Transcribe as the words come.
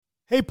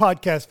Hey,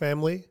 podcast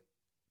family.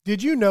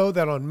 Did you know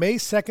that on May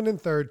 2nd and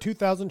 3rd,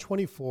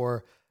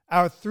 2024,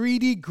 our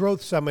 3D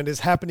Growth Summit is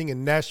happening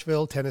in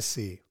Nashville,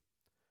 Tennessee?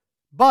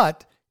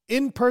 But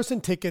in-person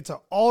tickets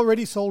are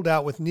already sold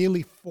out with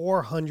nearly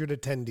 400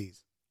 attendees.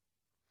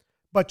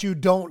 But you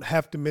don't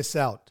have to miss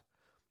out.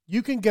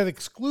 You can get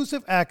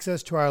exclusive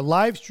access to our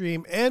live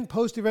stream and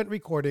post-event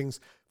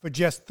recordings for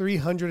just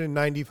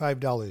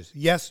 $395.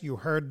 Yes, you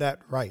heard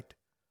that right.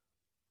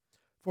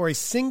 For a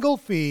single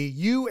fee,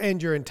 you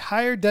and your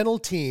entire dental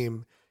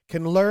team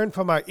can learn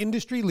from our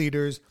industry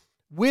leaders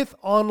with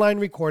online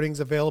recordings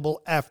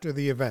available after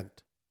the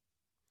event.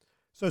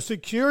 So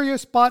secure your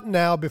spot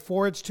now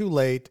before it's too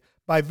late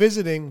by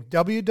visiting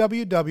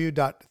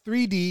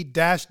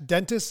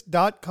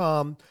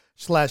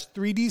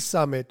www.3d-dentist.com/3D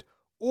Summit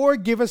or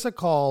give us a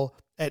call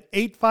at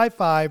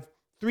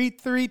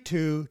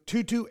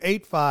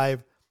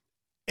 855-332-2285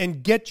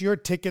 and get your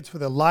tickets for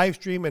the live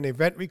stream and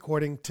event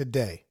recording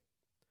today.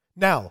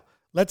 Now,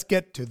 let's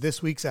get to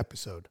this week's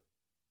episode.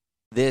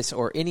 This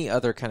or any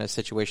other kind of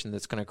situation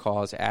that's going to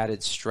cause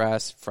added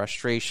stress,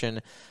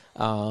 frustration,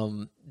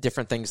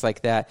 different things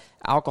like that,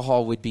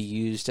 alcohol would be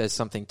used as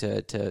something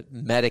to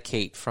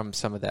medicate from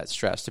some of that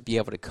stress, to be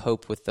able to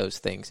cope with those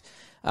things.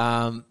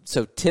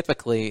 So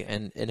typically,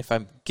 and if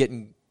I'm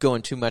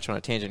going too much on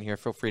a tangent here,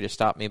 feel free to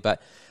stop me,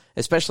 but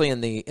especially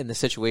in the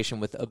situation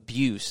with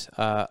abuse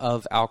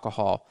of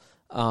alcohol,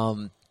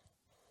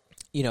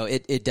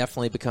 it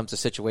definitely becomes a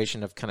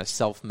situation of kind of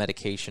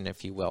self-medication,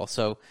 if you will.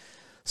 So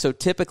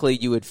typically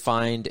you would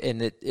find,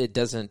 and it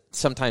doesn't,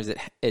 sometimes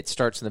it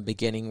starts in the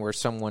beginning where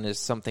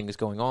something is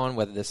going on,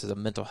 whether this is a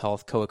mental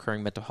health,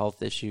 co-occurring mental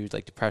health issue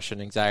like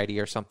depression, anxiety,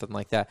 or something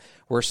like that,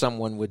 where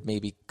someone would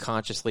maybe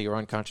consciously or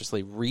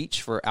unconsciously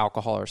reach for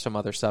alcohol or some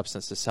other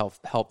substance to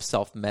help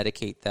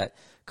self-medicate that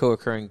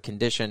co-occurring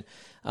condition.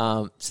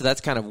 So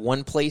that's kind of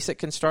one place it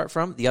can start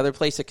from. The other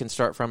place it can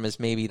start from is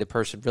maybe the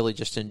person really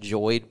just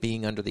enjoyed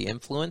being under the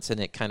influence,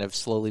 and it kind of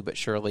slowly but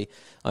surely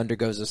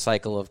undergoes a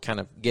cycle of kind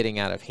of getting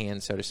out of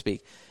hand, so to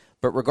speak.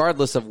 But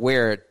regardless of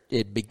where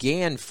it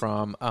began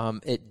from,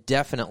 it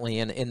definitely,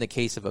 in the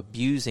case of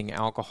abusing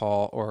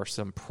alcohol or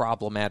some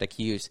problematic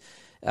use,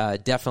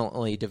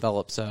 definitely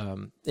develops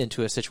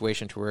into a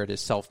situation to where it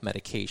is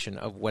self-medication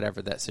of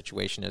whatever that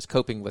situation is,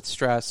 coping with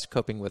stress,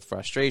 coping with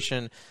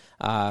frustration,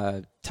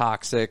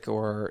 toxic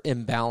or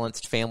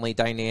imbalanced family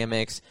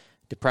dynamics,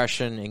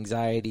 depression,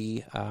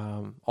 anxiety,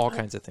 all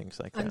kinds of things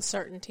like that.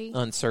 Uncertainty.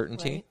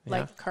 Right? Yeah.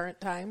 Like current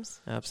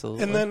times.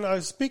 Absolutely. And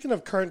then speaking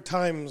of current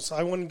times,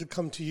 I wanted to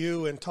come to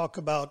you and talk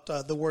about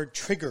the word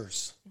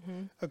triggers.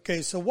 Mm-hmm.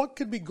 Okay, so what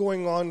could be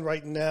going on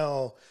right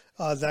now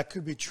that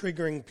could be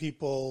triggering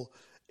people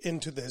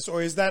into this,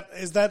 or is that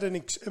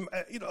an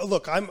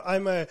look,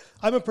 I'm a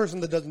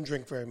person that doesn't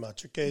drink very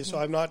much, okay? Mm-hmm. So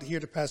I'm not here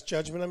to pass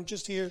judgment. I'm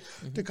just here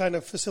to kind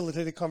of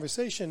facilitate a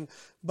conversation.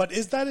 But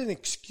is that an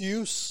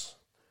excuse?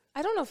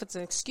 I don't know if it's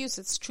an excuse.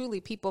 It's truly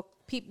people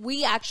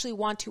we actually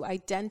want to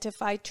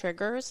identify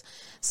triggers.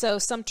 So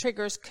some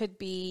triggers could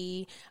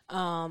be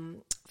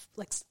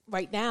like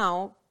right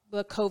now,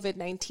 the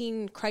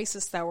COVID-19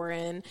 crisis that we're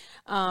in.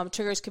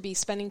 Triggers could be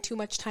spending too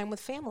much time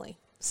with family.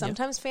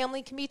 Sometimes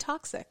family can be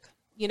toxic.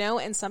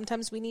 And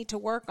sometimes we need to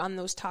work on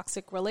those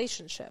toxic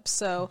relationships.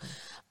 So,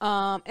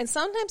 and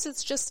sometimes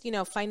it's just,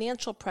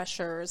 financial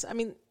pressures. I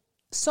mean,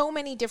 so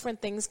many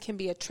different things can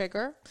be a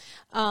trigger.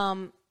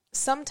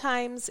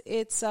 Sometimes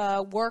it's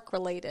work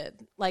related,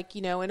 like,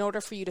 in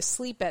order for you to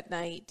sleep at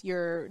night,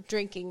 you're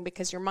drinking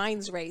because your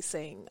mind's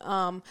racing.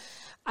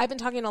 I've been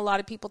talking to a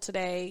lot of people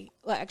today.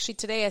 Actually,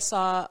 today I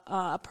saw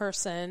a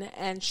person,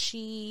 and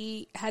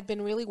she had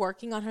been really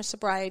working on her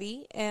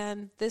sobriety,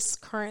 and this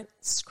current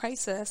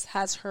crisis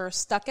has her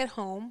stuck at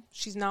home.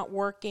 She's not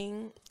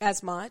working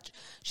as much.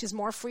 She has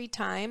more free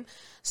time,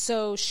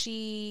 so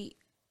she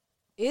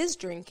is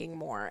drinking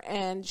more.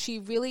 And she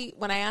really,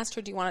 when I asked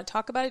her, do you want to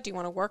talk about it? Do you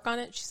want to work on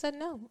it? She said,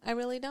 no, I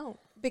really don't.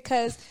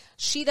 Because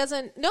she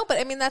doesn't know, but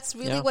I mean, that's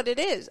really what it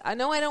is. I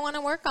know I don't want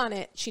to work on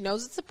it. She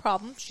knows it's a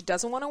problem. She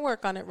doesn't want to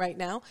work on it right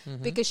now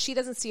because she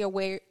doesn't see a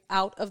way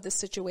out of the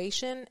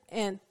situation.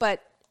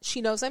 But she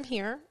knows I'm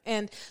here.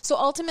 And so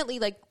ultimately,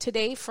 like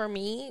today for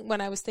me,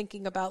 when I was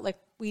thinking about like,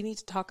 we need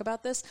to talk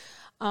about this,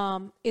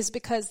 is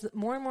because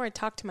more and more I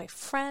talk to my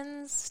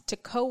friends, to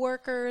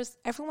coworkers,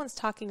 everyone's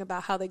talking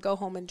about how they go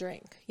home and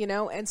drink,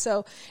 and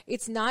so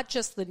it's not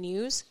just the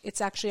news,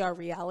 it's actually our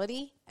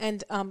reality.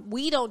 And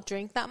we don't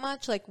drink that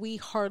much, like we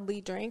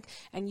hardly drink,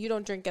 and you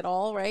don't drink at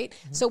all, right?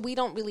 Mm-hmm. So we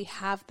don't really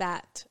have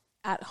that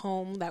at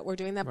home that we're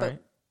doing that, right.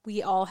 But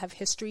we all have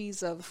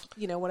histories of,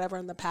 whatever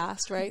in the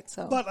past, right?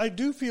 So, but I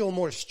do feel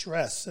more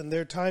stress, and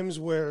there are times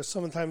where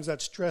sometimes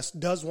that stress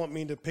does want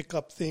me to pick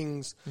up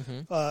things,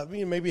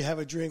 maybe have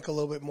a drink a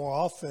little bit more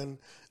often.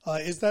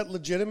 Is that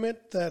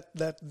legitimate,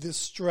 that this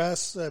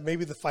stress,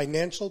 maybe the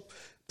financial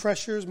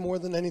pressures more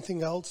than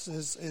anything else,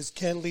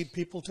 can lead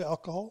people to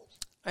alcohol?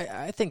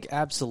 I think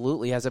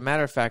absolutely. As a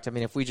matter of fact, I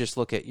mean, if we just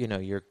look at,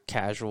 your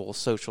casual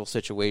social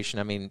situation,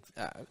 I mean,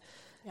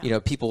 You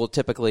know, people will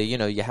typically, you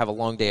know, you have a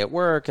long day at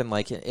work, and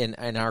like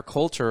in our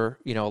culture,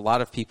 you know, a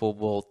lot of people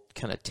will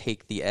kind of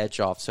take the edge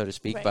off, so to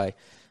speak, by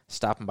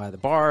stopping by the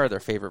bar, their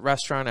favorite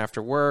restaurant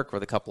after work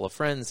with a couple of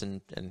friends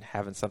and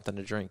having something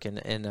to drink.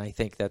 And I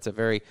think that's a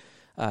very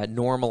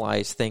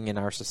normalized thing in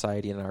our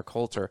society and our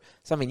culture.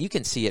 So, I mean, you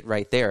can see it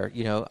right there.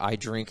 You know, I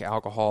drink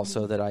alcohol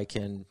so that I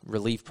can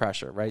relieve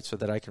pressure, right? So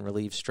that I can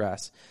relieve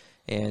stress.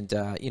 And,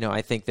 you know,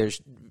 I think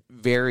there's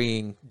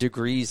varying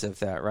degrees of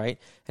that, right?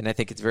 And I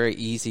think it's very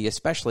easy,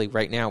 especially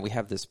right now, we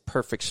have this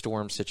perfect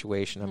storm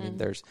situation. I mean,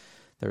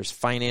 there's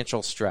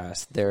financial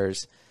stress,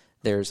 there's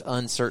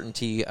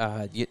uncertainty,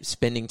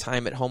 spending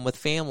time at home with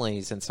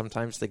families, and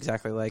sometimes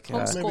exactly like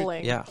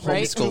homeschooling.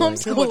 Homeschooling.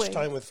 Homeschooling. Too much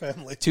time with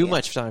family. Too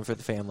much time for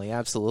the family,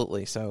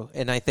 absolutely. So,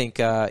 and I think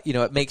you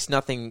know, it makes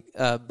nothing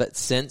but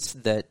sense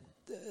that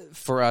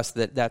for us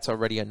that's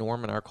already a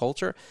norm in our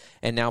culture,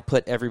 and now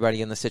put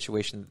everybody in the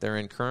situation that they're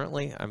in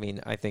currently. I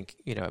mean, I think,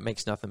 you know, it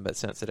makes nothing but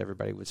sense that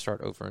everybody would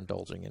start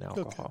overindulging in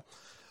alcohol. Okay.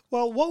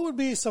 Well, what would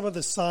be some of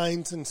the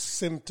signs and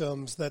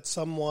symptoms that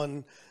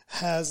someone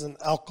has an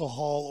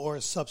alcohol or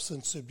a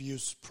substance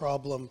abuse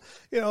problem?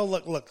 You know,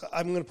 look,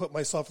 I'm going to put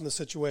myself in the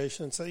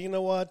situation and say, you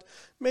know what,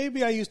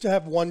 maybe I used to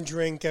have one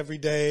drink every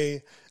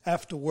day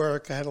after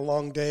work. I had a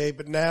long day,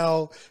 but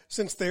now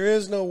since there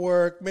is no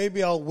work,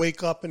 maybe I'll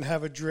wake up and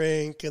have a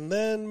drink, and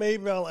then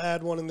maybe I'll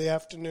add one in the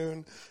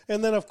afternoon.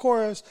 And then, of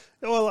course,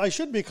 well, I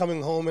should be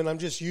coming home and I'm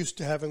just used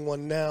to having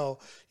one now.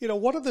 You know,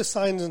 what are the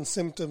signs and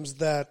symptoms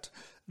that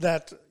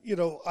you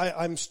know,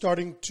 I'm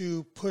starting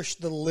to push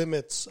the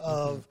limits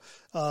of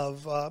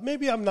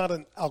maybe I'm not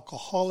an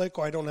alcoholic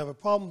or I don't have a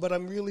problem, but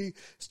I'm really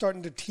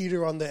starting to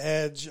teeter on the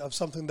edge of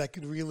something that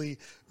could really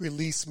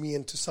release me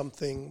into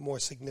something more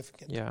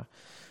significant. Yeah.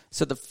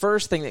 So the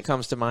first thing that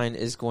comes to mind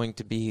is going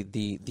to be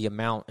the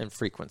amount and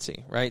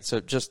frequency, right? So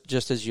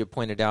just as you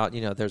pointed out,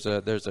 you know, there's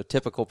a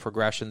typical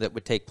progression that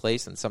would take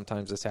place, and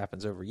sometimes this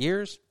happens over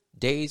years,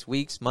 days,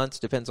 weeks, months,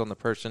 depends on the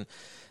person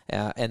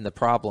and the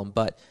problem,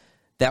 but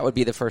that would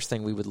be the first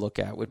thing we would look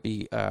at, would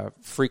be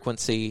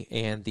frequency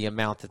and the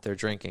amount that they're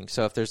drinking.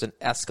 So if there's an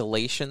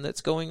escalation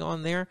that's going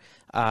on there,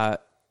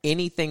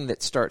 anything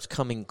that starts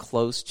coming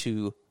close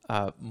to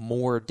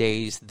more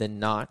days than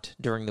not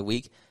during the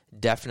week,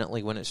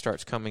 definitely when it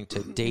starts coming to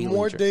daily.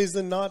 More days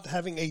than not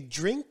having a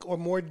drink, or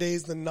more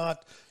days than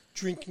not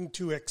drinking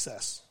to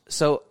excess?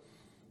 So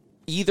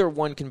either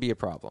one can be a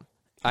problem.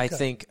 Okay. I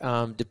think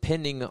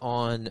depending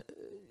on,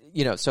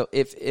 you know, so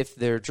if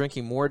they're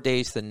drinking more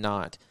days than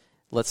not,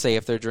 let's say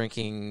if they're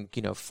drinking,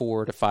 you know,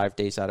 4 to 5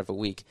 days out of a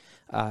week,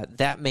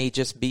 that may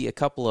just be a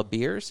couple of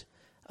beers.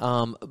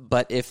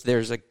 But if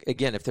there's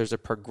a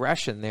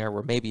progression there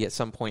where maybe at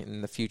some point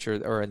in the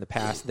future or in the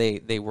past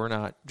they were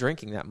not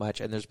drinking that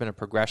much, and there's been a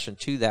progression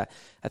to that,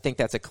 I think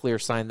that's a clear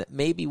sign that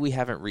maybe we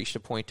haven't reached a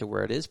point to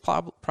where it is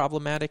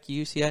problematic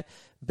use yet,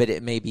 but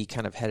it may be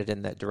kind of headed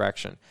in that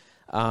direction.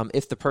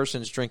 If the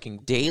person's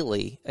drinking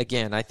daily,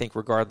 again, I think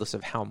regardless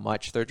of how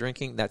much they're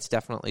drinking, that's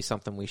definitely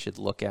something we should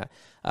look at.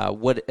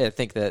 What I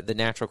think the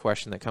natural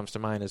question that comes to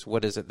mind is,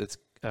 what is it that's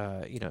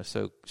you know,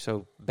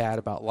 so bad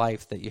about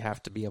life that you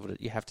have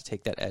to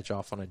take that edge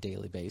off on a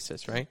daily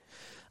basis, right?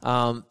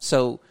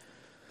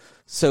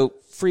 So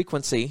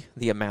frequency,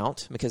 the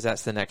amount, because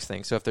that's the next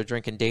thing. So if they're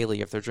drinking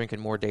daily, if they're drinking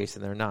more days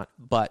than they're not,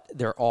 but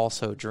they're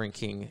also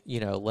drinking, you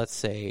know, let's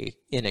say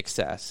in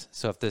excess.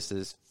 So if this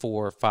is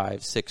 4,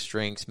 5, 6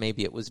 drinks,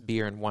 maybe it was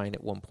beer and wine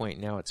at one point,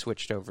 now it's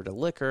switched over to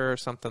liquor or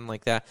something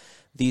like that.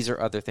 These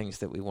are other things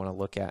that we want to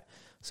look at.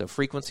 So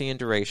frequency and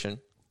duration.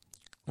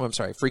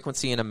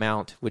 Frequency and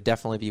amount would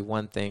definitely be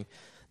one thing.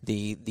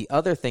 The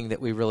other thing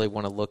that we really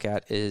want to look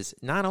at is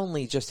not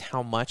only just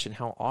how much and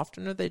how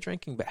often are they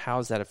drinking, but how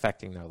is that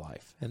affecting their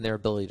life and their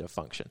ability to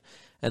function.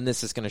 And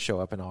this is going to show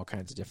up in all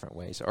kinds of different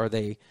ways. Are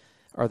they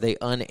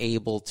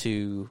unable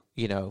to,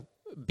 you know,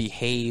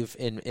 behave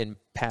in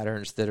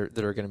patterns that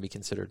are going to be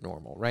considered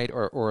normal, right?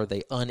 Or are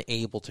they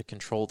unable to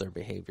control their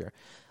behavior?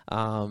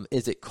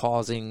 Is it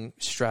causing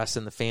stress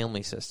in the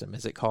family system?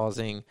 Is it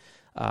causing,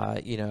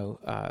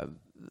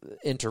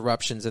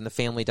 interruptions in the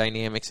family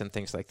dynamics and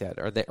things like that?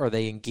 Are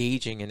they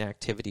engaging in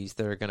activities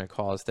that are going to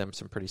cause them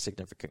some pretty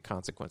significant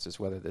consequences,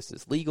 whether this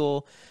is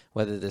legal,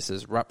 whether this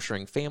is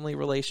rupturing family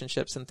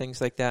relationships and things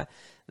like that?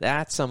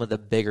 That's some of the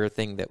bigger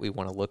thing that we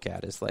want to look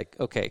at, is like,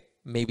 okay,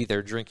 maybe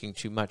they're drinking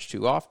too much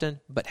too often,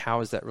 but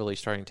how is that really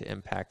starting to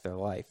impact their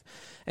life?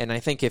 And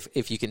I think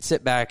if you can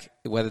sit back,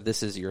 whether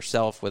this is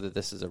yourself, whether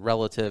this is a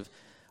relative,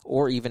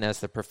 or even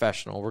as the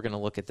professional, we're going to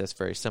look at this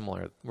very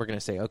similar. We're going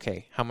to say,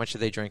 okay, how much are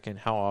they drinking?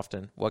 How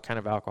often? What kind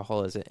of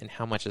alcohol is it? And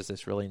how much is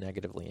this really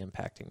negatively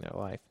impacting their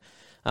life?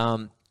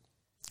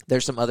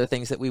 There's some other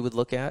things that we would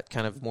look at,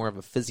 kind of more of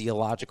a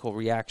physiological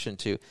reaction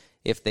to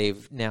if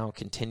they've now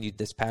continued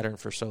this pattern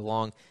for so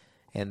long.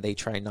 and they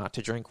try not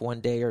to drink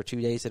 1 day or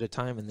 2 days at a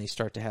time, and they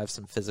start to have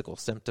some physical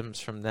symptoms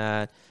from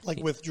that.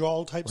 Like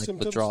withdrawal type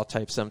symptoms? Withdrawal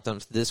type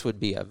symptoms. This would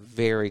be a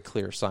very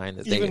clear sign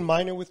that even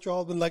minor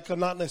withdrawal, but like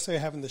not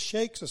necessarily having the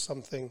shakes or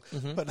something,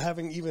 but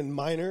having even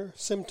minor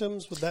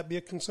symptoms, would that be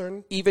a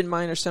concern? Even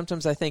minor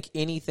symptoms, I think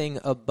anything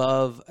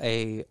above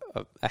a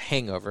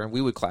hangover, and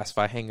we would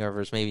classify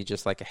hangovers maybe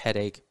just like a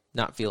headache,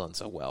 not feeling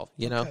so well,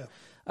 you know?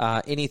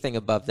 Anything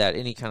above that,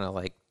 any kind of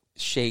like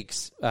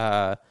shakes,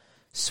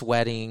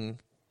 sweating,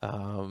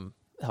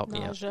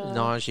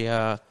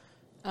 nausea,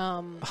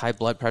 high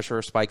blood pressure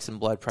or spikes in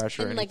blood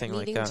pressure, and anything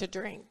like that. Needing to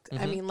drink.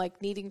 I mean,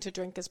 like needing to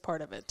drink is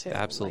part of it too.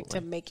 Absolutely. Like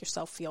to make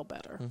yourself feel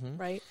better,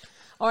 right?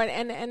 Or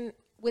and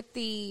with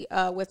the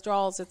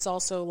withdrawals, it's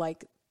also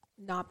like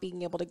not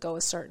being able to go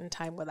a certain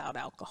time without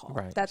alcohol.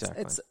 Right, That's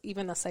exactly. It's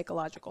even a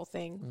psychological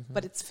thing,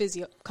 but it's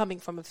coming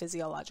from a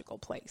physiological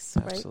place,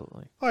 Absolutely.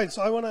 right? All right,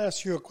 so I want to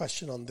ask you a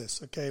question on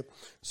this, okay?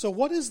 So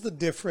what is the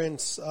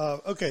difference?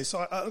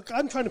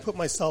 I'm trying to put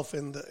myself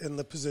in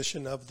the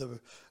position of the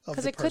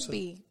Because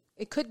person.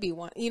 it could be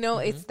one. You know,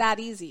 it's that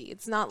easy.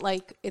 It's not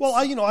like it's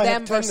I them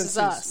have versus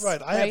tendencies. us.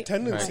 Right, I have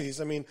tendencies.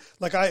 Right. I mean,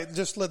 like I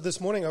just this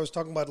morning I was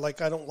talking about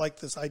like I don't like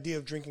this idea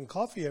of drinking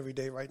coffee every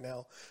day right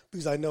now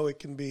because I know it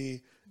can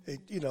be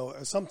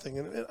something.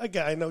 And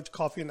again, I know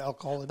coffee and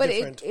alcohol are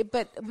different.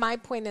 But my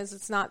point is,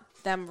 it's not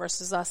them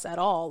versus us at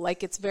all.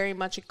 Like it's very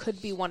much, it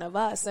could be one of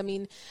us. I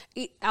mean,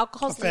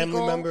 alcohol's a family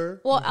legal.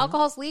 member. Well,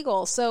 alcohol's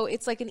legal, so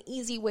it's like an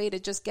easy way to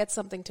just get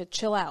something to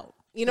chill out.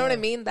 You know what I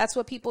mean? That's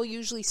what people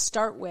usually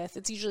start with.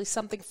 It's usually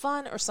something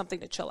fun or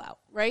something to chill out,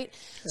 right?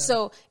 Yeah.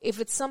 So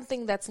if it's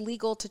something that's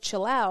legal to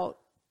chill out,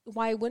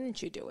 why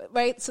wouldn't you do it,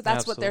 right? So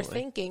that's what they're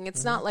thinking.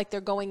 It's not like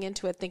they're going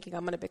into it thinking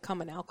I'm going to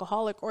become an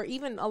alcoholic, or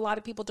even a lot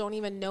of people don't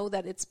even know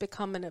that it's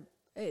become an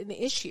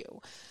issue.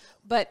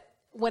 But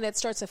when it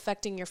starts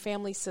affecting your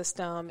family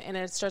system and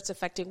it starts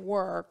affecting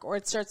work, or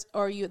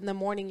you in the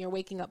morning you're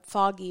waking up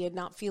foggy and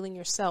not feeling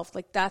yourself,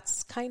 like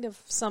that's kind of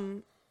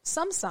some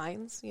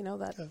signs,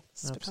 that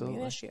it's becoming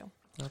an issue.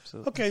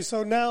 Absolutely. Okay,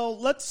 so now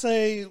let's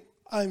say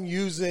I'm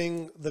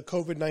using the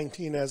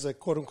COVID-19 as a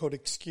quote-unquote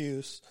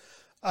excuse.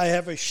 I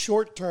have a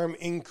short-term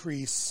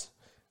increase,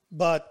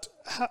 but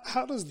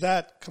how does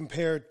that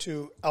compare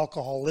to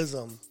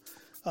alcoholism?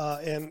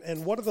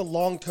 And what are the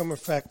long-term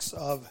effects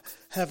of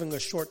having a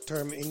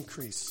short-term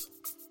increase?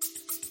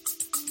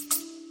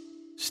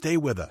 Stay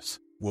with us.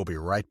 We'll be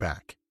right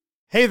back.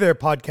 Hey there,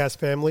 podcast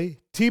family.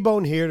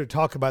 T-Bone here to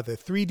talk about the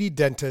 3D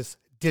Dentist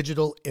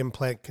Digital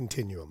Implant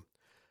Continuum.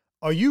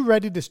 Are you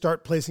ready to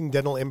start placing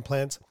dental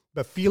implants,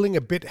 but feeling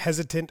a bit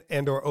hesitant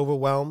and or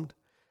overwhelmed?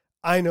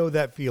 I know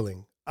that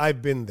feeling.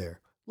 I've been there.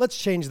 Let's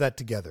change that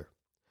together.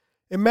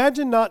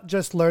 Imagine not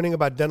just learning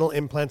about dental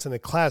implants in a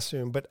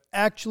classroom, but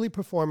actually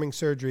performing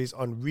surgeries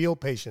on real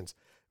patients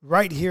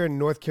right here in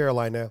North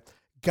Carolina,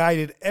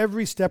 guided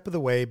every step of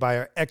the way by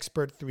our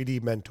expert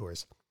 3D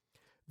mentors.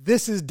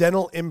 This is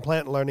dental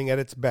implant learning at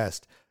its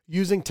best,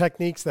 using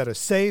techniques that are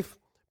safe,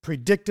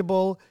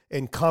 predictable,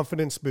 and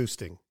confidence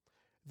boosting.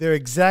 They're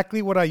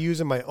exactly what I use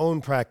in my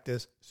own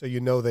practice, so you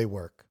know they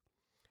work.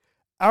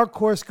 Our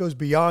course goes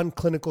beyond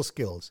clinical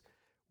skills.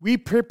 We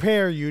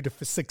prepare you to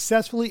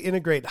successfully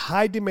integrate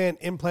high-demand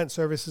implant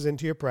services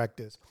into your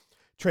practice,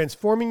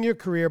 transforming your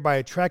career by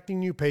attracting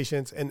new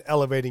patients and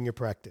elevating your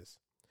practice.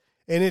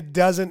 And it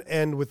doesn't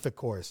end with the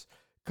course.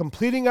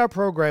 Completing our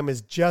program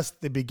is just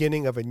the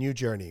beginning of a new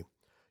journey.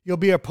 You'll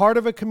be a part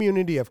of a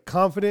community of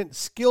confident,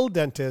 skilled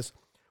dentists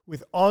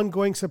with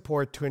ongoing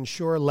support to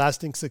ensure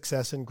lasting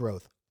success and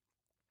growth.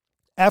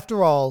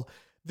 After all,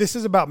 this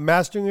is about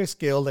mastering a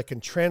skill that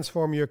can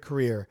transform your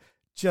career,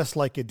 just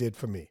like it did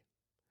for me.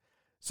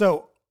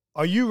 So,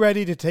 are you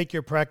ready to take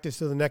your practice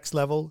to the next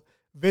level?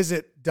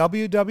 Visit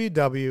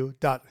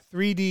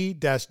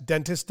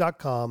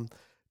www.3d-dentist.com,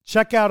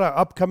 check out our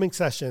upcoming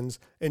sessions,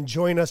 and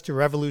join us to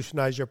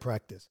revolutionize your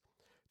practice.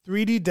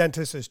 3D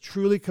Dentist is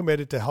truly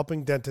committed to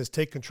helping dentists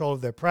take control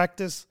of their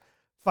practice,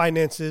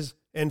 finances,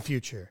 and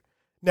future.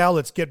 Now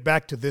let's get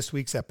back to this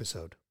week's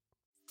episode.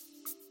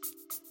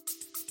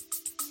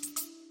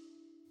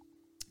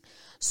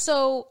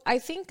 So I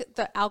think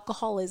the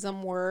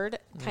alcoholism word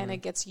kind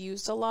of gets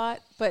used a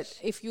lot, but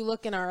if you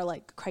look in our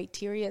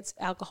criteria, it's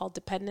alcohol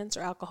dependence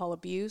or alcohol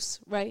abuse,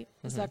 right?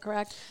 Is that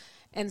correct?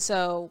 And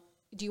so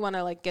do you want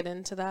to get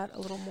into that a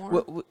little more?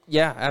 Well,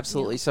 yeah,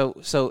 absolutely. Yeah.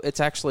 So it's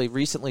actually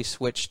recently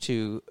switched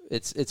to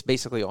it's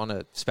basically on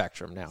a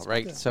spectrum now,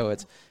 right? Yeah. So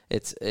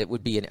it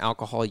would be an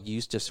alcohol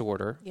use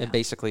disorder, and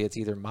basically it's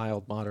either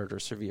mild, moderate, or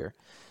severe.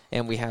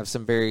 And we have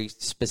some very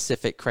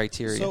specific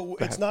criteria. So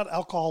it's not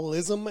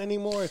alcoholism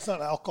anymore? It's not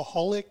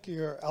alcoholic?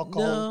 You're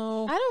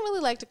alcohol? No. I don't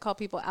really like to call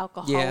people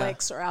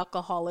alcoholics or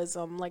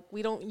alcoholism.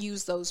 We don't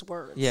use those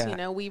words.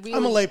 Yeah. We really...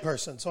 I'm a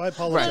layperson, so I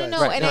apologize.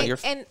 No.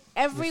 Right. And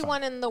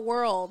everyone in the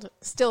world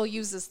still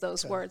uses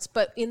those words.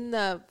 But in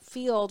the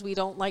field, we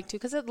don't like to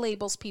because it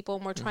labels people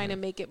and we're trying to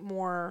make it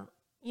more,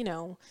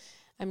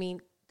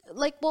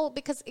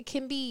 because it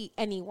can be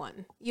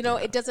anyone,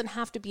 it doesn't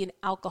have to be an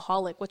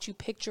alcoholic, what you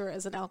picture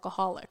as an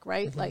alcoholic,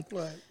 right? Right.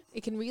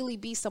 It can really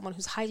be someone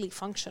who's highly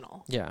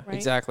functional. Yeah, right?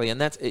 exactly.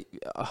 And that's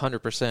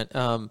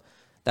 100%.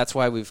 That's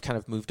why we've kind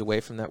of moved away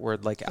from that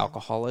word like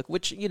alcoholic,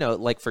 which,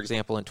 like, for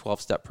example, in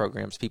 12-step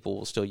programs, people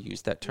will still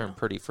use that term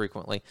pretty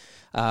frequently.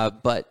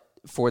 But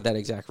for that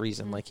exact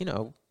reason,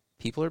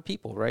 people are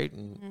people, right?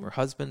 And we're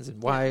husbands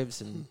and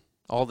wives and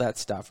all that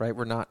stuff, right?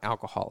 We're not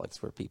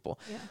alcoholics, we're people.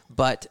 Yeah.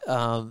 But,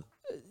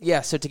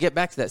 so to get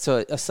back to that,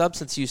 so a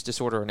substance use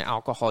disorder, an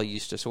alcohol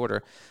use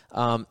disorder,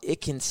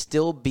 it can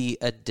still be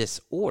a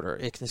disorder.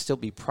 It can still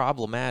be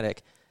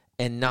problematic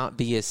and not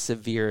be as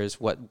severe as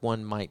what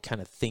one might kind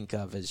of think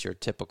of as your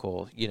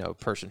typical,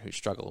 person who's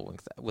struggling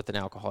with an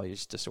alcohol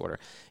use disorder.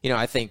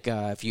 I think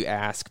if you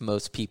ask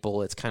most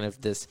people, it's kind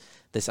of this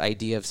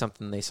idea of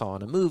something they saw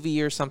in a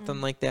movie or something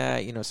like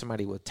that.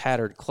 Somebody with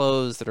tattered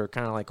clothes that are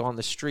kind of like on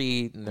the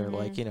street and they're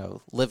like,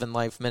 living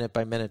life minute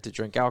by minute to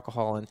drink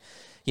alcohol. And,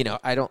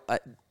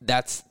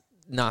 that's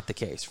not the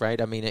case, right?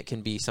 I mean, it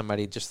can be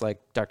somebody just like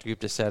Dr.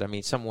 Gupta said. I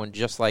mean, someone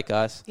just like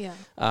us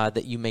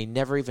that you may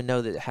never even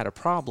know that had a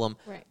problem,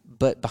 right,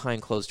 but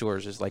behind closed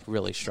doors is like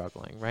really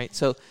struggling, right?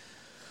 So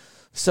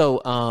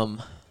a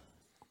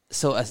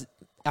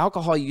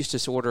alcohol use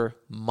disorder,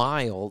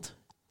 mild,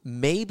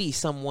 maybe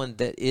someone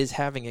that is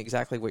having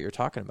exactly what you're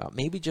talking about,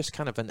 maybe just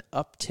kind of an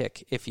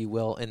uptick, if you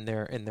will, in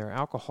their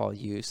alcohol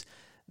use.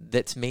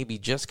 That's maybe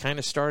just kind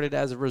of started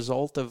as a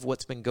result of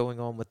what's been going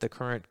on with the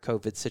current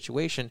COVID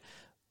situation.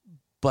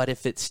 But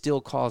if it's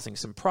still causing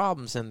some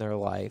problems in their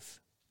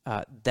life,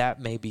 that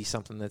may be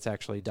something that's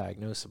actually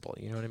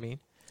diagnosable. You know what I mean?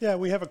 Yeah,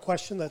 we have a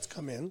question that's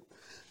come in.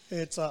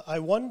 It's, I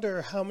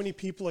wonder how many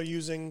people are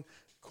using,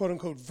 quote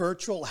unquote,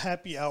 virtual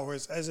happy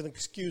hours as an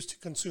excuse to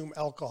consume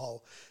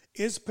alcohol.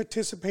 Is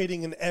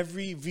participating in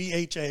every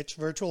VHH,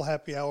 virtual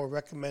happy hour,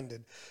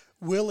 recommended?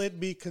 Will it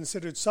be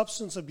considered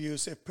substance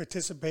abuse if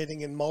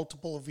participating in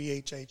multiple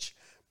VHH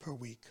per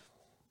week?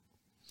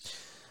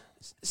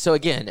 So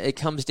again, it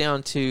comes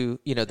down to,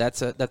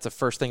 that's a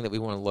first thing that we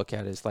want to look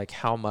at is like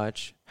how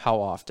much, how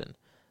often.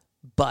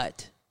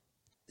 But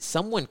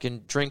someone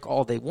can drink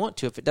all they want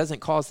to. If it doesn't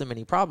cause them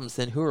any problems,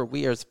 then who are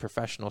we as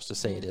professionals to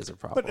say it is a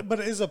problem? But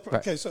it is a,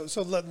 okay,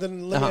 so let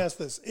me ask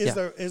this.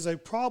 There is a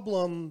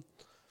problem,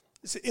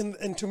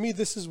 and to me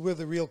this is where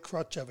the real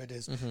crutch of it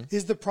is.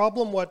 Is the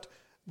problem what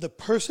the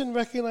person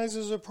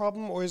recognizes as a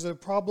problem, or is it a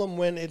problem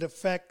when it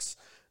affects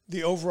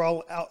the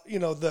overall,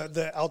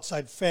 the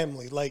outside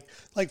family? Like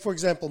for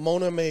example,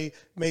 Mona may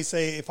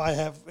say, if I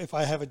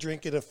have a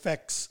drink, it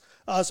affects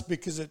us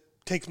because it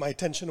takes my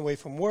attention away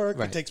from work.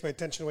 Right. It takes my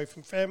attention away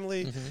from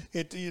family.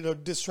 It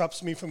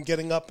disrupts me from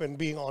getting up and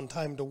being on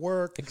time to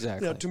work.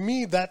 Exactly. To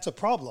me, that's a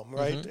problem,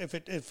 right? If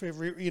it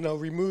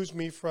removes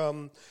me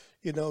from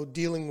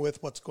dealing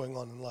with what's going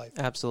on in life.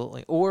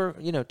 Absolutely. Or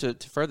to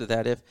further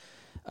that, if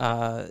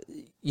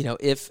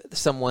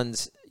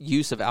someone's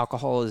use of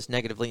alcohol is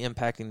negatively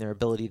impacting their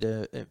ability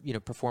to,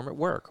 perform at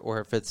work, or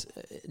if it's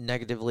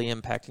negatively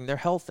impacting their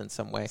health in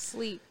some way.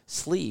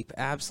 Sleep,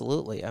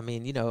 absolutely. I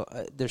mean,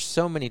 there's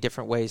so many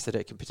different ways that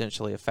it can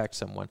potentially affect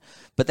someone.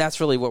 But that's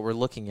really what we're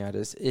looking at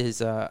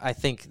is I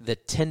think the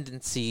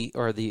tendency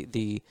or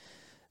the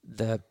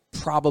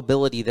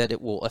probability that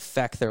it will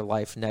affect their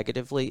life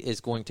negatively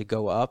is going to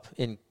go up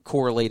and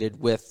correlated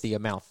with the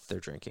amount that they're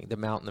drinking, the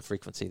amount and the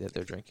frequency that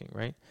they're drinking,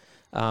 right?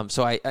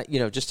 So I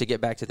just to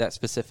get back to that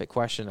specific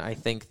question, I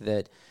think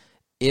that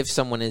if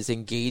someone is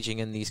engaging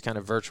in these kind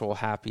of virtual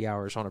happy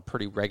hours on a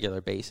pretty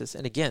regular basis,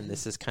 and again,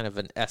 this is kind of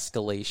an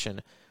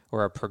escalation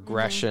or a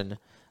progression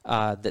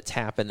that's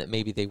happened that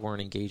maybe they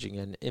weren't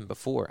engaging in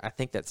before, I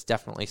think that's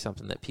definitely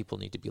something that people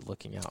need to be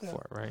looking out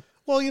for, right?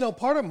 Well,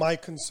 part of my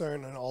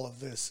concern in all of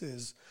this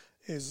is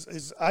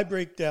I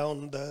break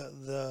down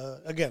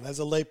the again, as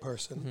a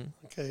layperson,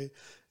 okay,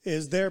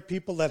 is there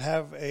people that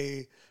have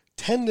a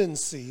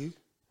tendency,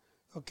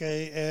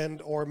 okay,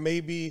 and or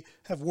maybe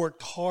have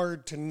worked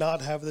hard to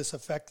not have this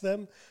affect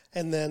them,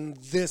 and then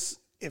this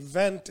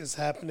event is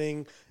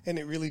happening and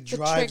it really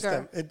drives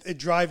them. It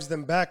drives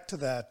them back to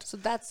that. So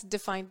that's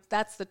defined.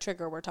 That's the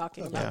trigger we're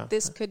talking about. Yeah.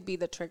 This could be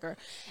the trigger.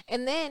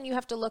 And then you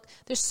have to look,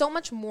 there's so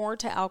much more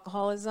to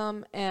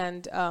alcoholism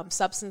and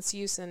substance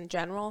use in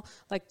general.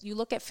 Like you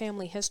look at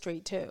family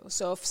history too.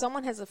 So if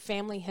someone has a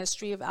family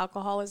history of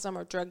alcoholism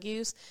or drug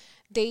use,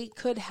 they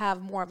could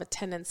have more of a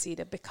tendency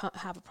to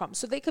have a problem.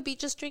 So they could be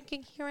just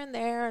drinking here and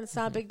there, and it's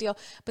not a big deal.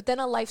 But then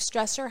a life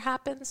stressor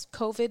happens,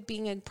 COVID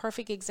being a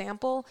perfect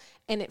example,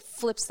 and it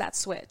flips that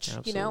switch,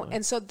 Absolutely.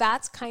 And so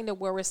that's kind of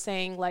where we're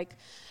saying, like,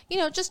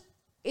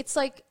 it's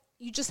like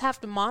you just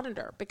have to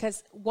monitor,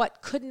 because what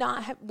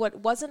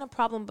wasn't a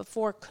problem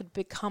before could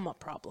become a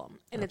problem.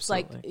 And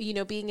Absolutely. It's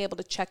like, being able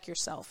to check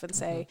yourself and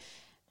say,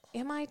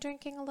 am I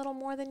drinking a little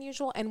more than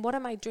usual? And what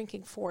am I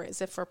drinking for? Is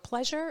it for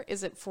pleasure?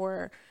 Is it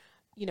for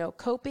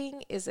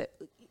coping? Is it,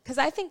 because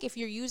I think if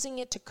you're using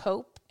it to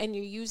cope and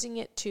you're using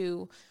it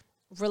to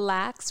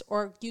relax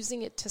or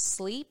using it to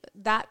sleep,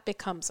 that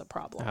becomes a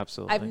problem.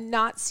 Absolutely. I've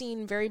not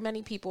seen very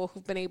many people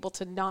who've been able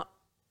to not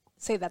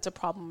say that's a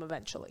problem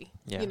eventually.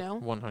 Yeah, You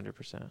know?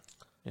 100%.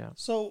 Yeah.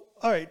 So,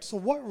 all right. So,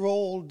 what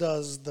role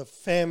does the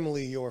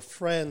family or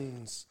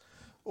friends,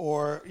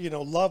 or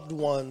loved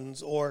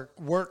ones, or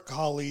work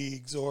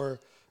colleagues, or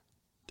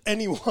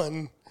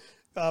anyone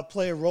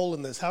play a role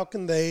in this? How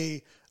can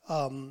they,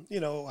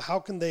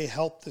 how can they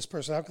help this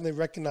person? How can they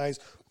recognize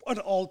what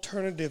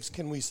alternatives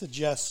can we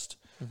suggest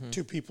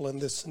to people in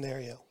this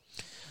scenario?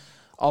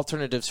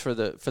 Alternatives for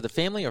the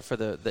family or for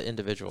the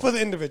individual? For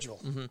the individual.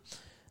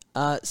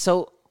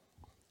 So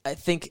I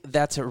think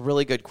that's a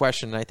really good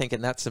question. I think,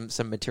 and that's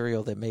some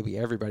material that maybe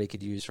everybody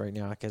could use right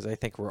now, because I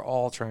think we're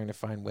all trying to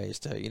find ways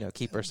to,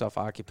 keep ourselves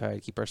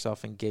occupied, keep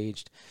ourselves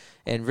engaged.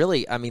 And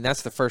really, I mean,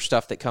 that's the first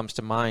stuff that comes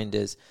to mind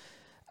is,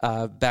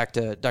 back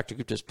to Dr.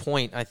 Gupta's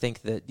point, I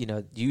think that,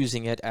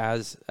 using it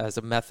as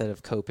a method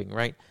of coping,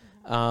 right?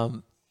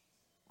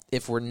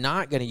 If we're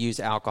not going to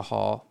use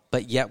alcohol,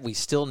 but yet we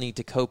still need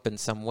to cope in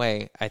some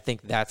way, I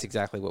think that's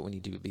exactly what we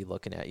need to be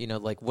looking at.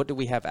 Like, what do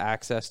we have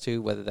access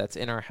to, whether that's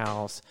in our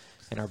house,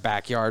 in our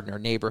backyard, in our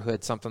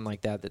neighborhood, something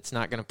like that, that's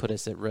not going to put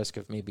us at risk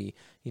of maybe,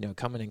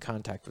 coming in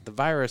contact with the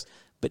virus,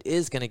 but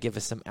is going to give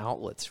us some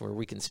outlets where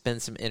we can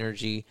spend some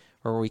energy,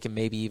 or we can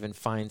maybe even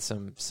find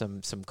some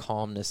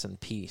calmness and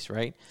peace,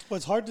 right? Well,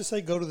 it's hard to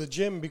say go to the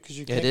gym because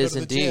you can't It go is to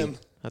the indeed. gym.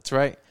 That's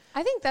right.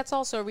 I think that's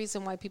also a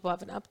reason why people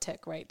have an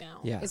uptick right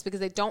now. Yeah. Is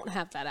because they don't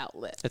have that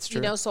outlet. That's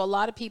true. So a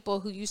lot of people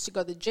who used to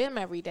go to the gym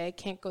every day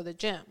can't go to the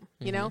gym,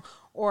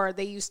 or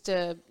they used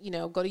to,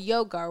 go to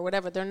yoga or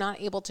whatever. They're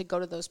not able to go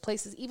to those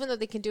places, even though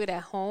they can do it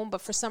at home. But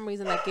for some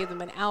reason that gave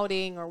them an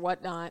outing or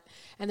whatnot,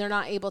 and they're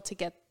not able to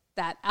get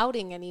that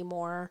outing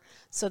anymore.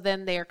 So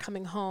then they are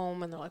coming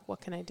home and they're like,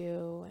 what can I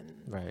do?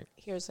 And Right.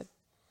 here's a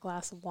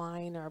glass of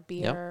wine or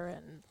beer.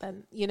 And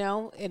then,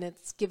 and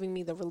it's giving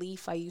me the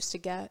relief I used to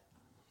get.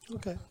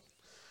 Okay.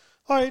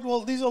 All right.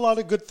 Well, these are a lot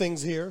of good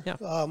things here. Yeah.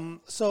 All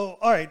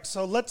right.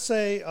 So let's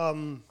say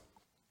I'm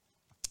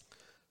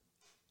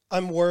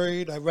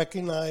worried. I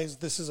recognize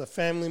this is a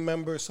family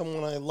member,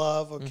 someone I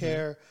love or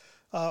care.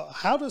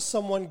 How does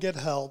someone get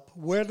help?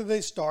 Where do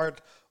they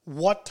start?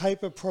 What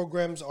type of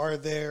programs are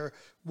there?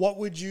 What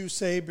would you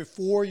say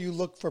before you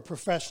look for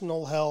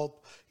professional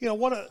help?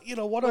 What are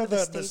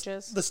the the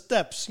stages? the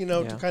steps?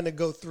 To kind of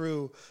go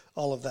through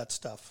all of that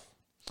stuff.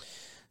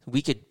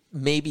 We could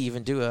maybe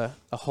even do a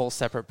whole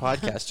separate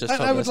podcast just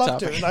on I would this love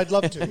topic. to, and I'd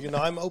love to.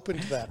 I'm open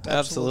to that.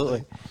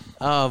 Absolutely.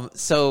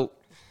 So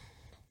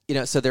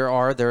there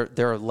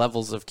are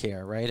levels of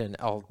care, right? And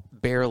I'll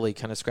barely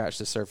kind of scratch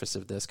the surface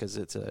of this because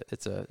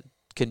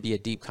can be a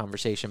deep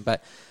conversation,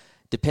 but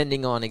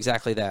depending on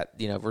exactly that,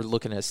 we're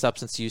looking at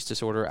substance use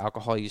disorder,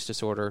 alcohol use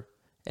disorder,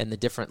 and the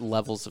different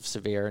levels of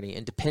severity.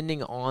 And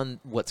depending on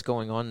what's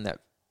going on in that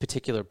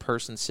particular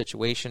person's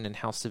situation and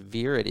how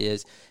severe it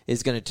is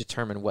going to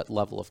determine what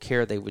level of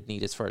care they would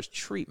need as far as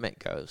treatment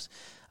goes.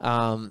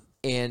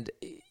 And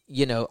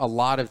a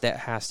lot of that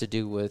has to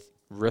do with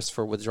risk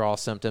for withdrawal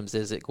symptoms.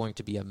 Is it going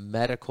to be a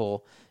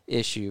medical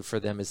issue for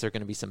them? Is there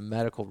going to be some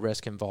medical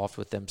risk involved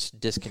with them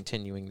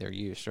discontinuing their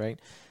use, right?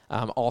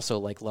 Also,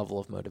 like level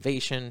of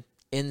motivation,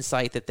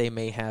 insight that they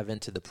may have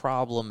into the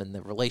problem and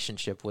the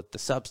relationship with the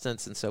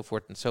substance and so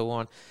forth and so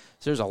on.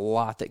 So there's a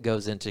lot that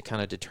goes into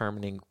kind of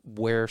determining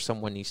where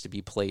someone needs to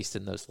be placed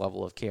in those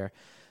level of care.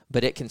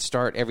 But it can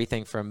start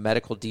everything from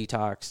medical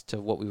detox to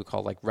what we would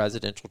call like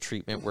residential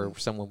treatment, where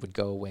someone would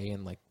go away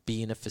and like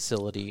be in a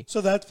facility.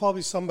 So that's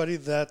probably somebody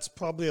that's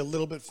probably a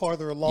little bit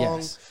farther along,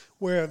 Yes.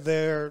 where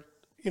they're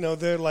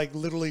like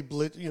literally,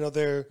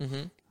 they're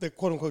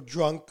quote unquote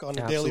drunk on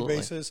a daily Absolutely.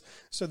 basis.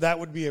 So that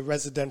would be a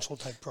residential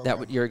type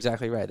program. You're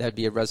exactly right. That'd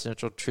be a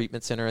residential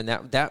treatment center, and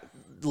that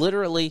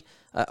literally,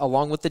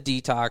 along with the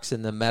detox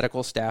and the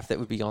medical staff that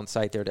would be on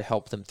site there to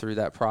help them through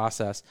that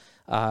process,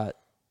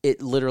 it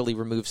literally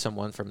removes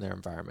someone from their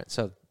environment.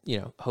 So,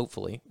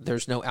 hopefully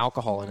there's no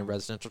alcohol in a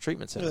residential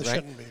treatment center, There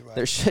right? shouldn't be, right.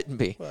 There shouldn't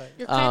be. Right.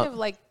 You're kind of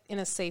like in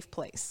a safe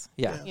place.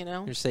 Yeah.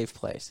 Your safe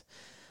place.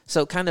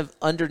 So kind of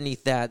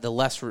underneath that, the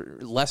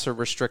lesser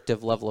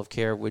restrictive level of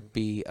care would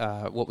be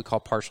what we call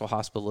partial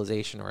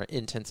hospitalization or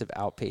intensive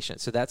outpatient.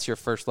 So that's your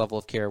first level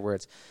of care where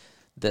it's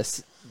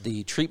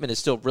the treatment is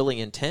still really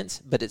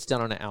intense, but it's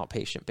done on an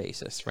outpatient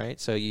basis, right?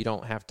 So you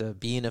don't have to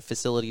be in a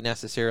facility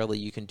necessarily.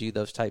 You can do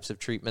those types of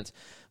treatments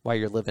while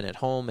you're living at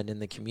home and in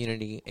the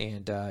community,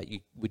 and you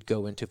would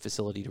go into a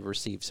facility to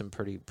receive some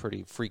pretty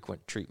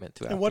frequent treatment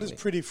throughout. And what the does week.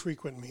 pretty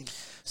frequent mean?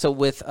 So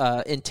with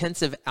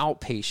intensive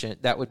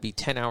outpatient, that would be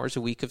 10 hours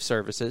a week of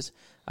services,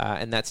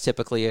 and that's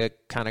typically a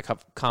kind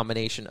of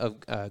combination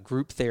of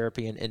group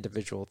therapy and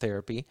individual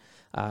therapy.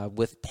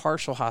 With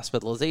partial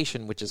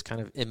hospitalization, which is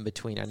kind of in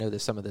between. I know that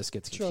some of this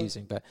gets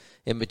confusing, but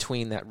in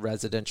between that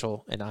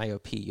residential and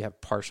IOP, you have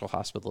partial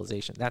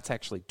hospitalization. That's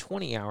actually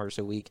 20 hours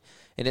a week,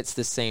 and it's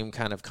the same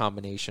kind of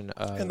combination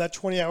of... And that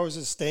 20 hours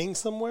is staying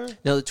somewhere?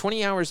 No, the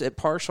 20 hours at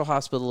partial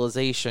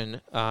hospitalization,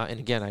 and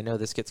again, I know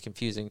this gets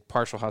confusing,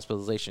 partial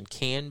hospitalization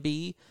can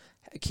be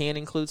can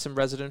include some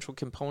residential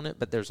component,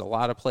 but there's a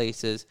lot of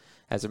places.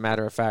 As a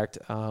matter of fact,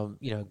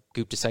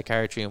 Gupta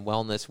Psychiatry and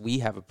Wellness, we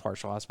have a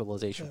partial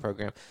hospitalization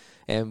program,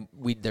 and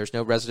there's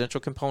no residential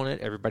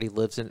component. Everybody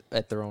lives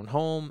at their own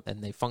home,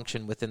 and they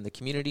function within the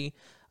community.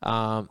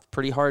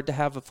 Pretty hard to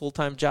have a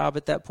full-time job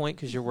at that point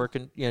because you're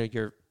working,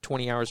 you're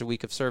 20 hours a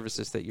week of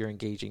services that you're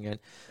engaging in,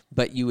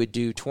 but you would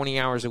do 20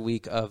 hours a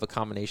week of a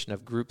combination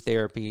of group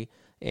therapy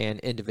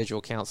and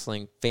individual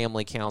counseling,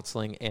 family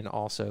counseling, and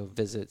also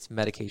visits,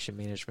 medication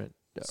management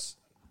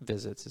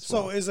visits as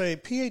well. So is a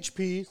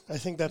PHP, I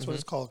think that's what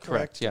it's called,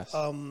 correct? Yes.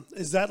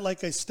 Is that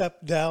like a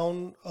step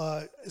down?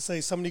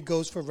 Say somebody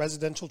goes for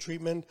residential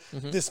treatment,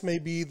 this may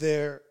be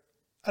their,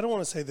 I don't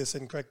want to say this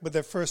incorrect, but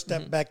their first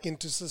step back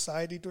into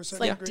society to a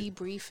certain It's like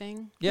degree.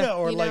 debriefing. Yeah,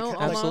 or almost,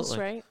 absolutely.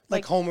 right?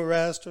 Like home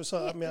arrest or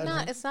something.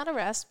 It's not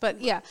arrest,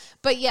 but yeah,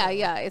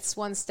 it's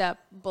one step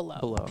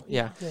below.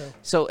 Yeah.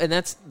 So, and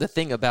that's the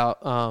thing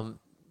about,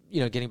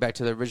 getting back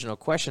to the original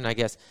question, I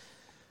guess.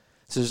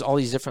 So there's all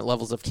these different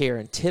levels of care,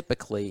 and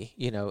typically,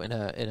 in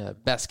a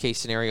best case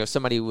scenario,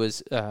 somebody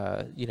was,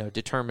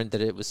 determined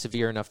that it was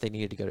severe enough they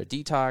needed to go to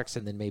detox,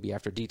 and then maybe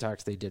after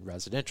detox they did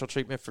residential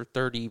treatment for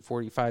 30,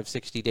 45,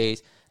 60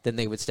 days. Then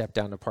they would step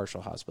down to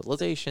partial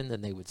hospitalization.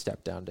 Then they would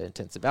step down to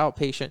intensive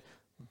outpatient.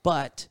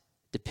 But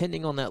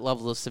depending on that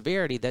level of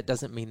severity, that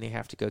doesn't mean they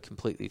have to go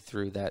completely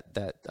through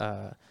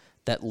that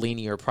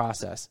linear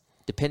process.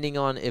 Depending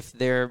on if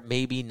they're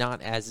maybe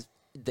not as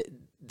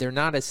they're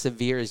not as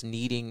severe as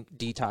needing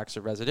detox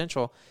or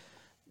residential,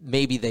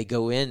 maybe they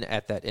go in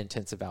at that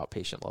intensive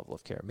outpatient level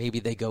of care. Maybe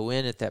they go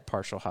in at that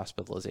partial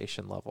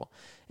hospitalization level.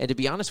 And to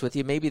be honest with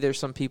you, maybe there's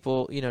some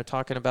people,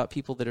 talking about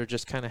people that are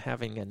just kind of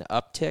having an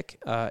uptick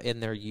in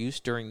their use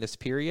during this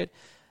period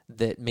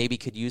that maybe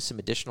could use some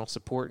additional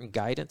support and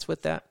guidance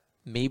with that.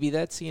 Maybe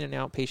that's seeing an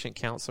outpatient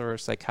counselor or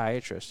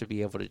psychiatrist to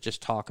be able to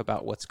just talk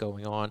about what's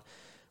going on,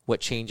 what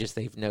changes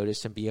they've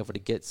noticed, and be able to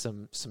get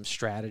some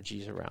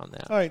strategies around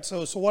that. All right,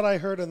 so what I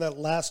heard in that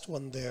last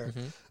one there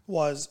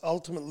was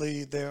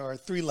ultimately there are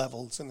 3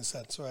 levels in a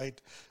sense,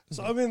 right?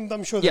 So I mean,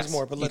 I'm sure there's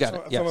more, but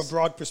from a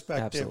broad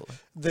perspective,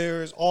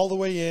 there's all the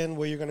way in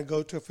where you're going to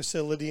go to a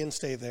facility and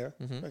stay there,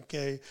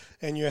 okay?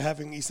 And you're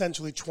having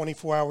essentially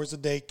 24 hours a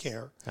day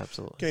care.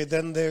 Absolutely. Okay,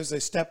 then there's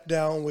a step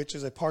down, which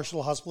is a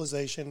partial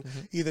hospitalization,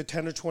 either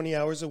 10 or 20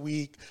 hours a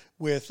week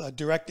with a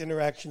direct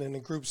interaction in a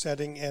group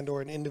setting and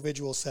or an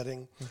individual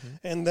setting.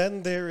 And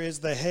then there is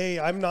the, hey,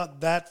 I'm not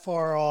that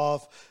far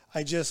off,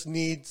 I just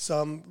need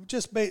some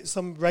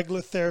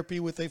regular therapy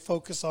with a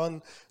focus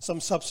on some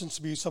substance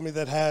abuse, somebody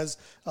that has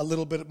a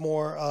little bit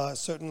more,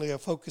 certainly a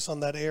focus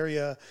on that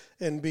area,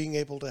 and being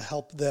able to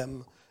help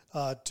them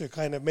to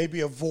kind of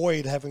maybe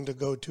avoid having to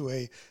go to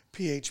a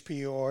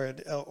PHP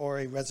or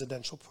a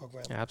residential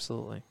program.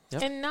 Absolutely.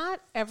 Yep. And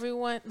not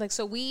everyone,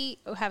 so we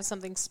have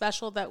something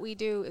special that we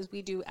do is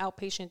we do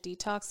outpatient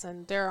detox,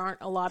 and there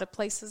aren't a lot of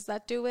places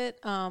that do it.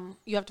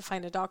 You have to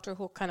find a doctor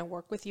who will kind of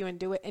work with you and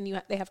do it,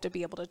 and they have to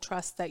be able to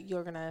trust that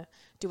you're going to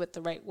do it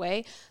the right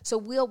way. So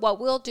what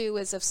we'll do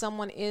is if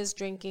someone is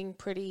drinking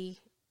pretty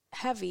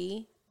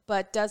heavy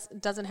but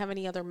doesn't have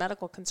any other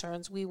medical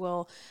concerns, we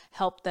will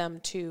help them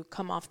to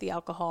come off the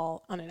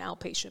alcohol on an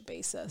outpatient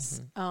basis.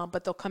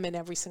 But they'll come in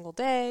every single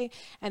day,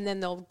 and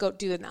then they'll go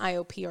do an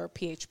IOP or a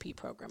PHP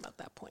program at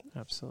that point.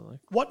 Absolutely.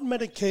 What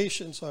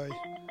medications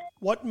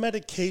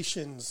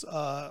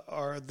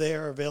are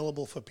there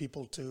available for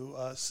people to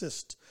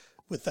assist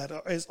with that?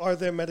 Are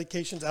there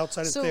medications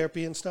outside of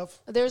therapy and stuff?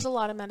 There's a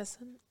lot of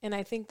medicine, and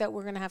I think that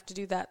we're going to have to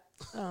do that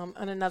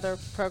on another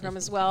program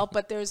as well.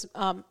 But there's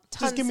tons.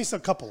 Just give me a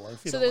couple.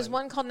 So there's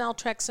one called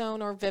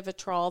naltrexone or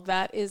Vivitrol.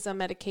 That is a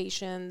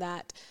medication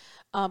that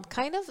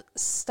kind of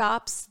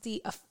stops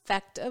the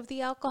effect of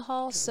the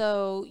alcohol. Okay.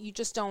 So you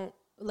just don't,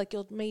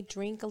 you may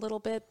drink a little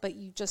bit, but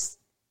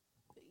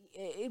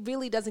it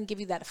really doesn't give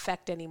you that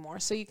effect anymore.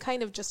 So you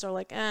kind of just are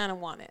like, I don't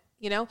want it.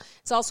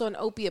 It's also an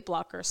opiate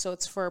blocker, so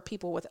it's for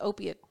people with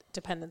opiate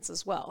dependence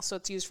as well. So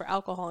it's used for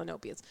alcohol and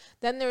opiates.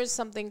 Then there's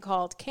something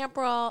called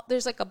Camprol.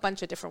 There's a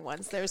bunch of different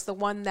ones. There's the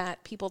one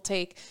that people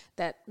take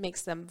that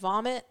makes them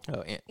vomit,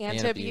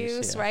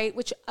 anti-abuse, right?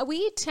 Which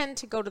we tend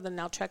to go to the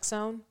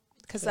naltrexone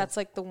because that's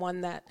the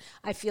one that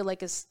I feel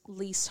like is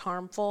least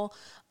harmful.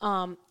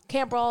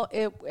 Camprol,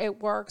 it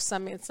works. I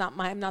mean,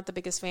 I'm not the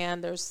biggest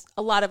fan. There's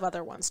a lot of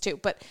other ones too,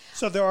 but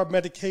so there are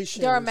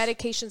medications. There are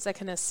medications that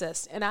can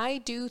assist, and I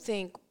do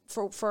think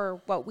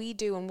for what we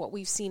do and what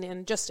we've seen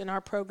in our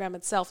program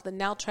itself, the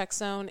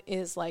naltrexone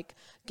is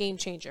game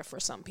changer for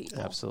some people.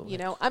 Absolutely.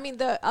 I mean,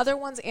 the other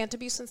ones,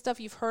 anti-abuse and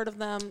stuff, you've heard of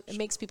them. It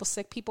makes people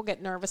sick. People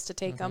get nervous to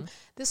take them.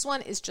 This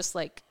one is just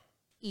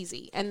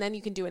easy, and then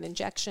you can do an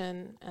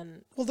injection.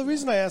 And the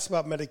reason I ask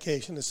about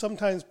medication is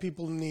sometimes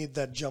people need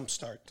that jump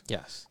start.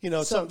 Yes,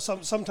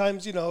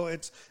 sometimes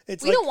it's.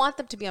 We don't want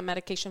them to be on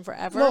medication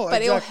forever,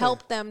 but it'll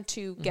help them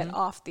to get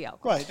off the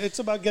alcohol. Right, it's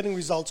about getting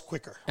results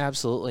quicker.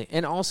 Absolutely,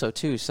 and also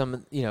too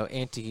some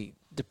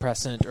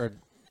antidepressant or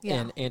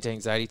And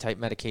anti-anxiety type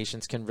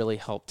medications can really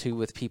help too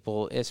with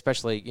people,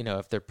 especially,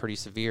 if they're pretty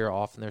severe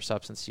off in their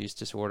substance use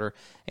disorder.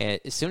 And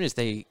as soon as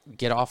they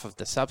get off of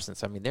the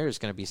substance, I mean, there's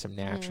going to be some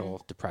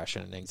natural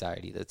depression and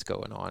anxiety that's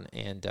going on.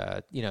 And,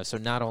 so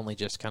not only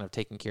just kind of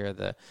taking care of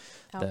the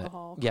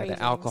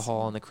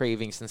alcohol and the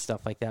cravings and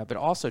stuff like that, but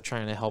also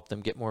trying to help them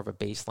get more of a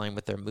baseline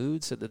with their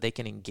mood so that they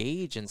can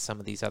engage in some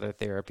of these other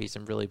therapies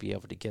and really be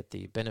able to get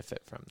the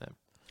benefit from them.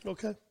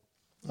 Okay.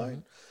 All right.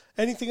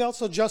 Anything else?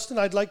 So, Justin,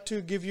 I'd like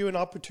to give you an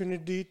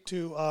opportunity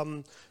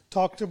to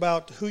talk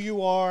about who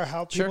you are,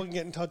 how people can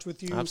get in touch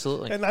with you.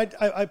 Absolutely. And I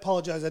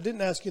apologize. I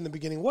didn't ask you in the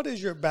beginning. What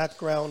is your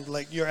background?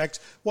 Like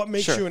what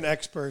makes you an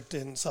expert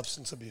in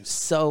substance abuse?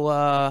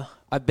 So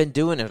I've been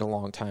doing it a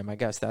long time. I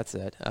guess that's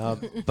it. So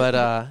you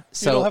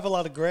don't have a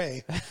lot of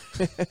gray.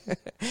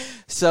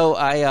 So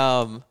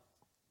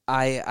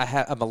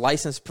I'm a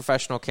licensed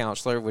professional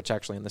counselor, which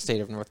actually in the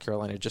state of North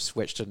Carolina just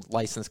switched to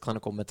licensed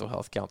clinical mental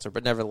health counselor,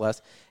 but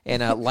nevertheless,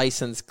 and a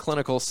licensed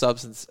clinical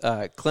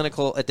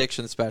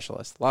addiction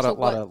specialist. A lot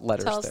of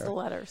letters there. Tell us the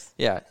letters.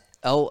 Yeah.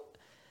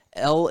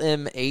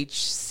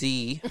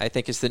 LMHC, I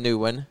think, is the new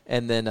one,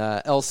 and then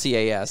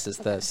LCAS is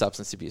the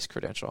substance abuse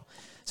credential.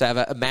 So I have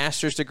a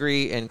master's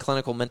degree in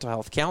clinical mental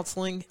health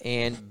counseling,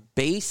 and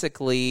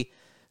basically,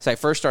 so I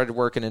first started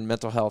working in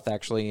mental health,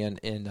 actually, in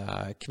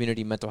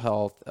community mental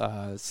health,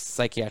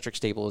 psychiatric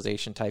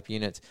stabilization type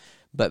units,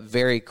 but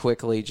very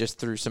quickly, just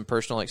through some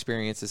personal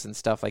experiences and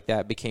stuff like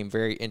that, became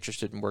very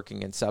interested in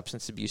working in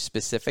substance abuse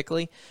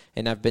specifically,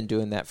 and I've been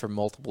doing that for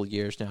multiple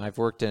years now. I've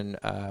worked in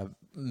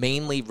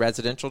mainly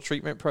residential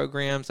treatment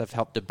programs. I've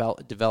helped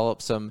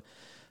develop some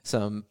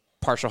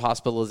partial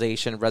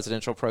hospitalization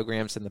residential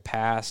programs in the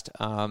past.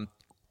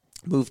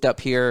 Moved up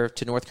here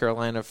to North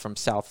Carolina from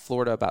South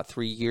Florida about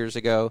 3 years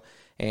ago,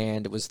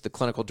 and was the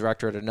clinical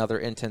director at another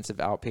intensive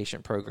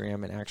outpatient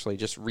program, and actually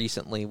just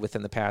recently,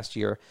 within the past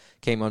year,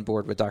 came on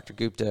board with Dr.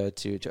 Gupta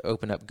to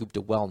open up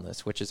Gupta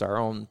Wellness, which is our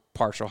own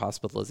partial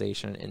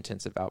hospitalization and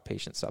intensive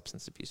outpatient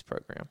substance abuse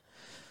program.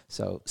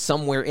 So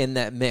somewhere in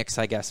that mix,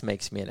 I guess,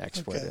 makes me an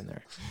expert in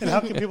there. And how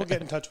can people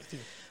get in touch with you?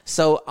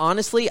 So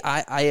honestly,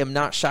 I am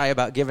not shy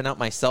about giving out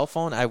my cell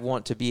phone. I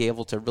want to be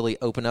able to really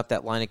open up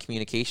that line of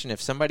communication.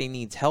 If somebody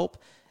needs help,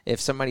 if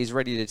somebody's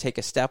ready to take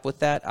a step with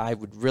that, I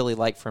would really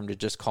like for them to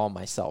just call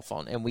my cell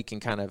phone, and we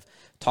can kind of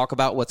talk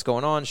about what's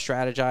going on,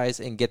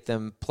 strategize, and get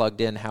them plugged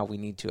in how we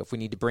need to. If we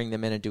need to bring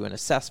them in and do an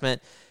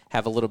assessment,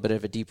 have a little bit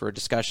of a deeper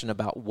discussion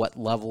about what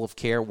level of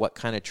care, what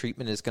kind of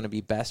treatment is going to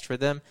be best for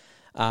them.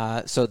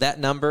 So that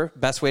number,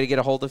 best way to get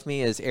a hold of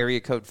me is area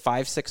code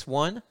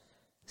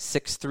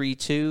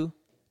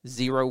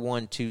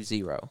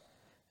 561-632-0120.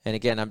 And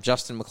again, I'm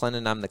Justin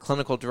McClendon. I'm the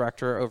clinical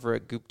director over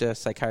at Gupta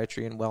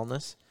Psychiatry and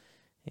Wellness.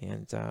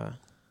 And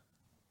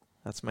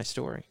that's my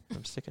story.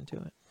 I'm sticking to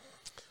it.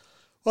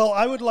 Well,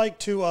 I would like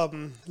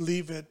to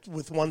leave it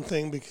with one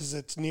thing because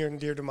it's near and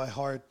dear to my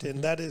heart,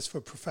 and that is for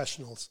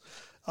professionals.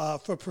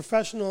 For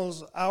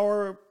professionals,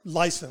 our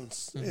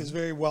license is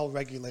very well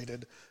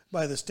regulated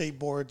by the state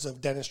boards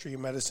of dentistry,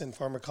 medicine,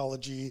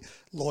 pharmacology,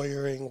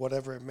 lawyering,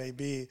 whatever it may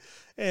be.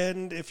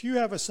 And if you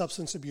have a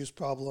substance abuse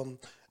problem,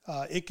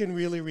 it can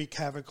really wreak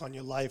havoc on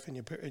your life and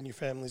your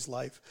family's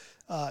life.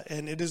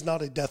 And it is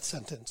not a death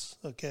sentence,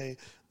 okay?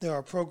 There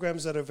are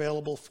programs that are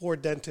available for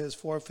dentists,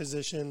 for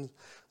physicians,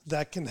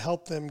 that can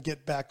help them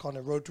get back on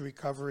a road to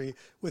recovery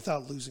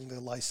without losing their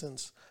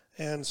license.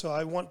 And so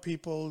I want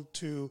people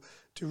to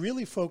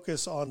really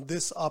focus on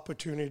this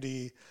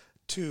opportunity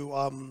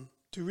to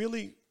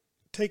really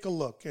take a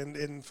look,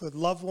 and for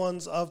loved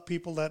ones of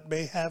people that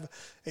may have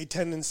a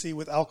tendency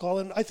with alcohol,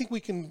 and I think we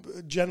can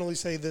generally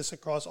say this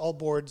across all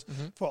boards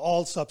for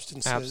all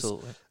substances.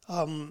 Absolutely.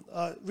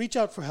 Reach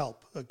out for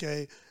help,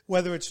 okay?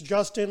 Whether it's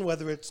Justin,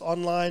 whether it's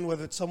online,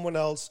 whether it's someone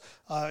else.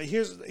 At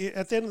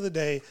the end of the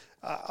day,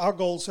 our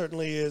goal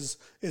certainly is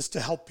to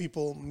help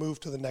people move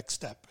to the next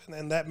step.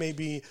 And that may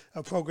be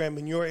a program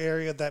in your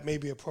area, that may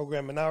be a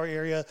program in our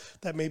area,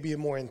 that may be a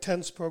more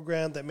intense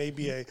program, that may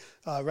be a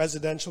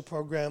residential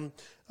program.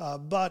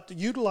 But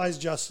utilize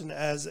Justin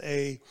as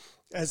a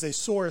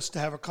source to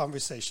have a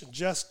conversation.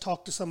 Just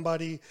talk to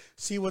somebody,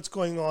 see what's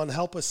going on,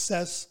 help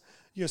assess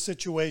your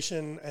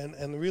situation,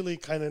 and really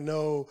kind of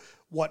know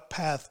what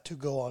path to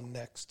go on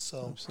next.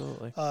 So,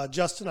 absolutely.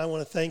 Justin, I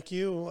want to thank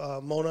you.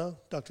 Mona,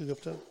 Dr.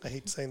 Gupta, I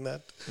hate saying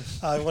that.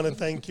 I want to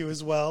thank you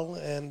as well.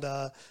 And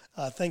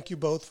thank you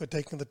both for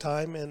taking the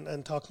time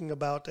and talking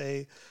about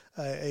a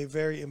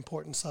very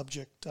important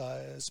subject,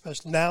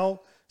 especially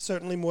now,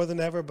 certainly more than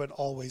ever, but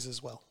always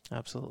as well.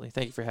 Absolutely.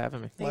 Thank you for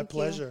having me. My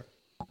pleasure.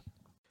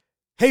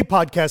 Hey,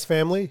 podcast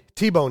family,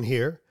 T-Bone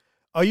here.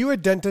 Are you a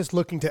dentist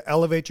looking to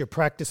elevate your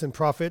practice and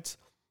profits?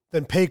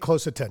 Then pay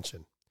close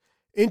attention.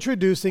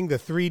 Introducing the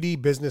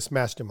 3D Business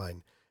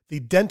Mastermind, the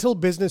dental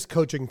business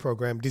coaching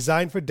program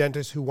designed for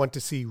dentists who want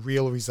to see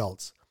real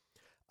results.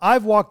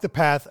 I've walked the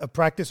path of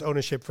practice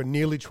ownership for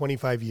nearly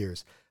 25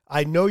 years.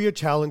 I know your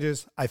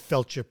challenges. I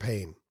felt your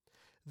pain.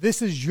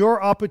 This is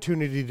your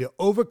opportunity to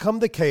overcome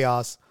the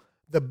chaos,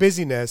 the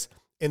busyness,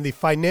 and the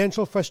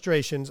financial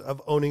frustrations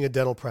of owning a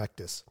dental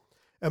practice.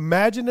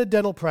 Imagine a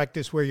dental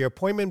practice where your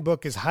appointment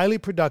book is highly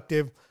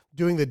productive,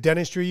 doing the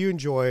dentistry you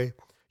enjoy,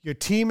 your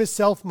team is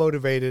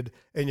self-motivated,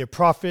 and your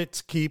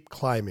profits keep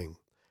climbing.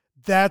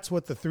 That's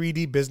what the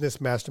 3D Business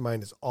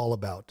Mastermind is all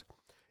about.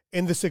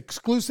 In this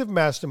exclusive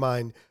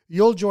mastermind,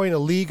 you'll join a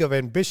league of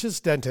ambitious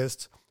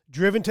dentists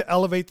driven to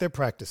elevate their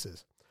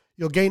practices.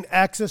 You'll gain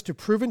access to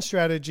proven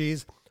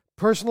strategies,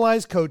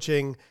 personalized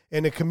coaching,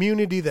 and a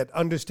community that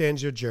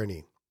understands your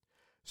journey.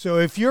 So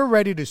if you're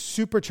ready to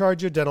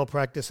supercharge your dental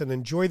practice and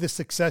enjoy the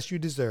success you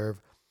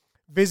deserve,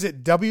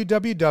 visit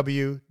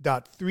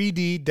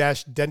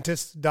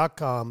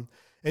www.3d-dentist.com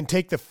and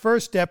take the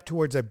first step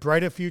towards a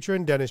brighter future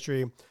in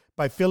dentistry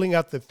by filling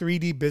out the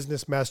 3D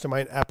Business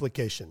Mastermind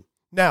application.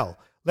 Now,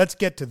 let's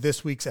get to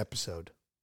this week's episode.